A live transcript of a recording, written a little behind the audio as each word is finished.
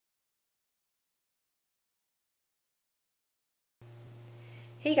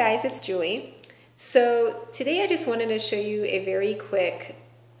Hey guys, it's Julie. So today I just wanted to show you a very quick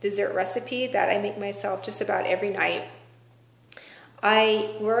dessert recipe that I make myself just about every night.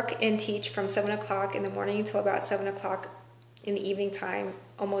 I work and teach from 7 o'clock in the morning until about 7 o'clock in the evening time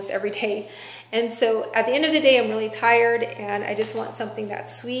almost every day. And so at the end of the day, I'm really tired and I just want something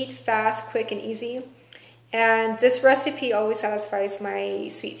that's sweet, fast, quick, and easy. And this recipe always satisfies my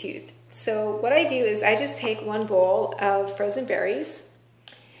sweet tooth. So what I do is I just take one bowl of frozen berries,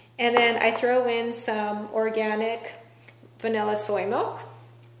 and then I throw in some organic vanilla soy milk.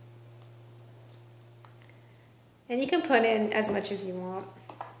 And you can put in as much as you want.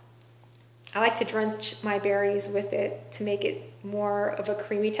 I like to drench my berries with it to make it more of a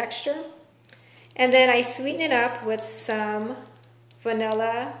creamy texture. And then I sweeten it up with some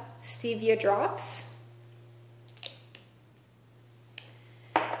vanilla stevia drops.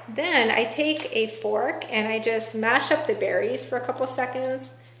 Then I take a fork and I just mash up the berries for a couple seconds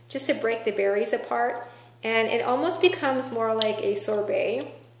just to break the berries apart, and it almost becomes more like a sorbet.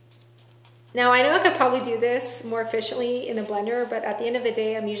 Now I know I could probably do this more efficiently in the blender, but at the end of the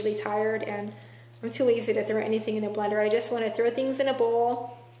day I'm usually tired and I'm too lazy to throw anything in a blender. I just want to throw things in a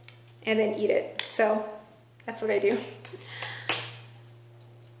bowl and then eat it. So that's what I do.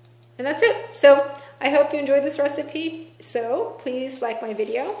 And that's it. So I hope you enjoyed this recipe. So please like my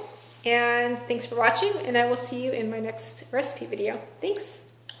video, and thanks for watching, and I will see you in my next recipe video. Thanks.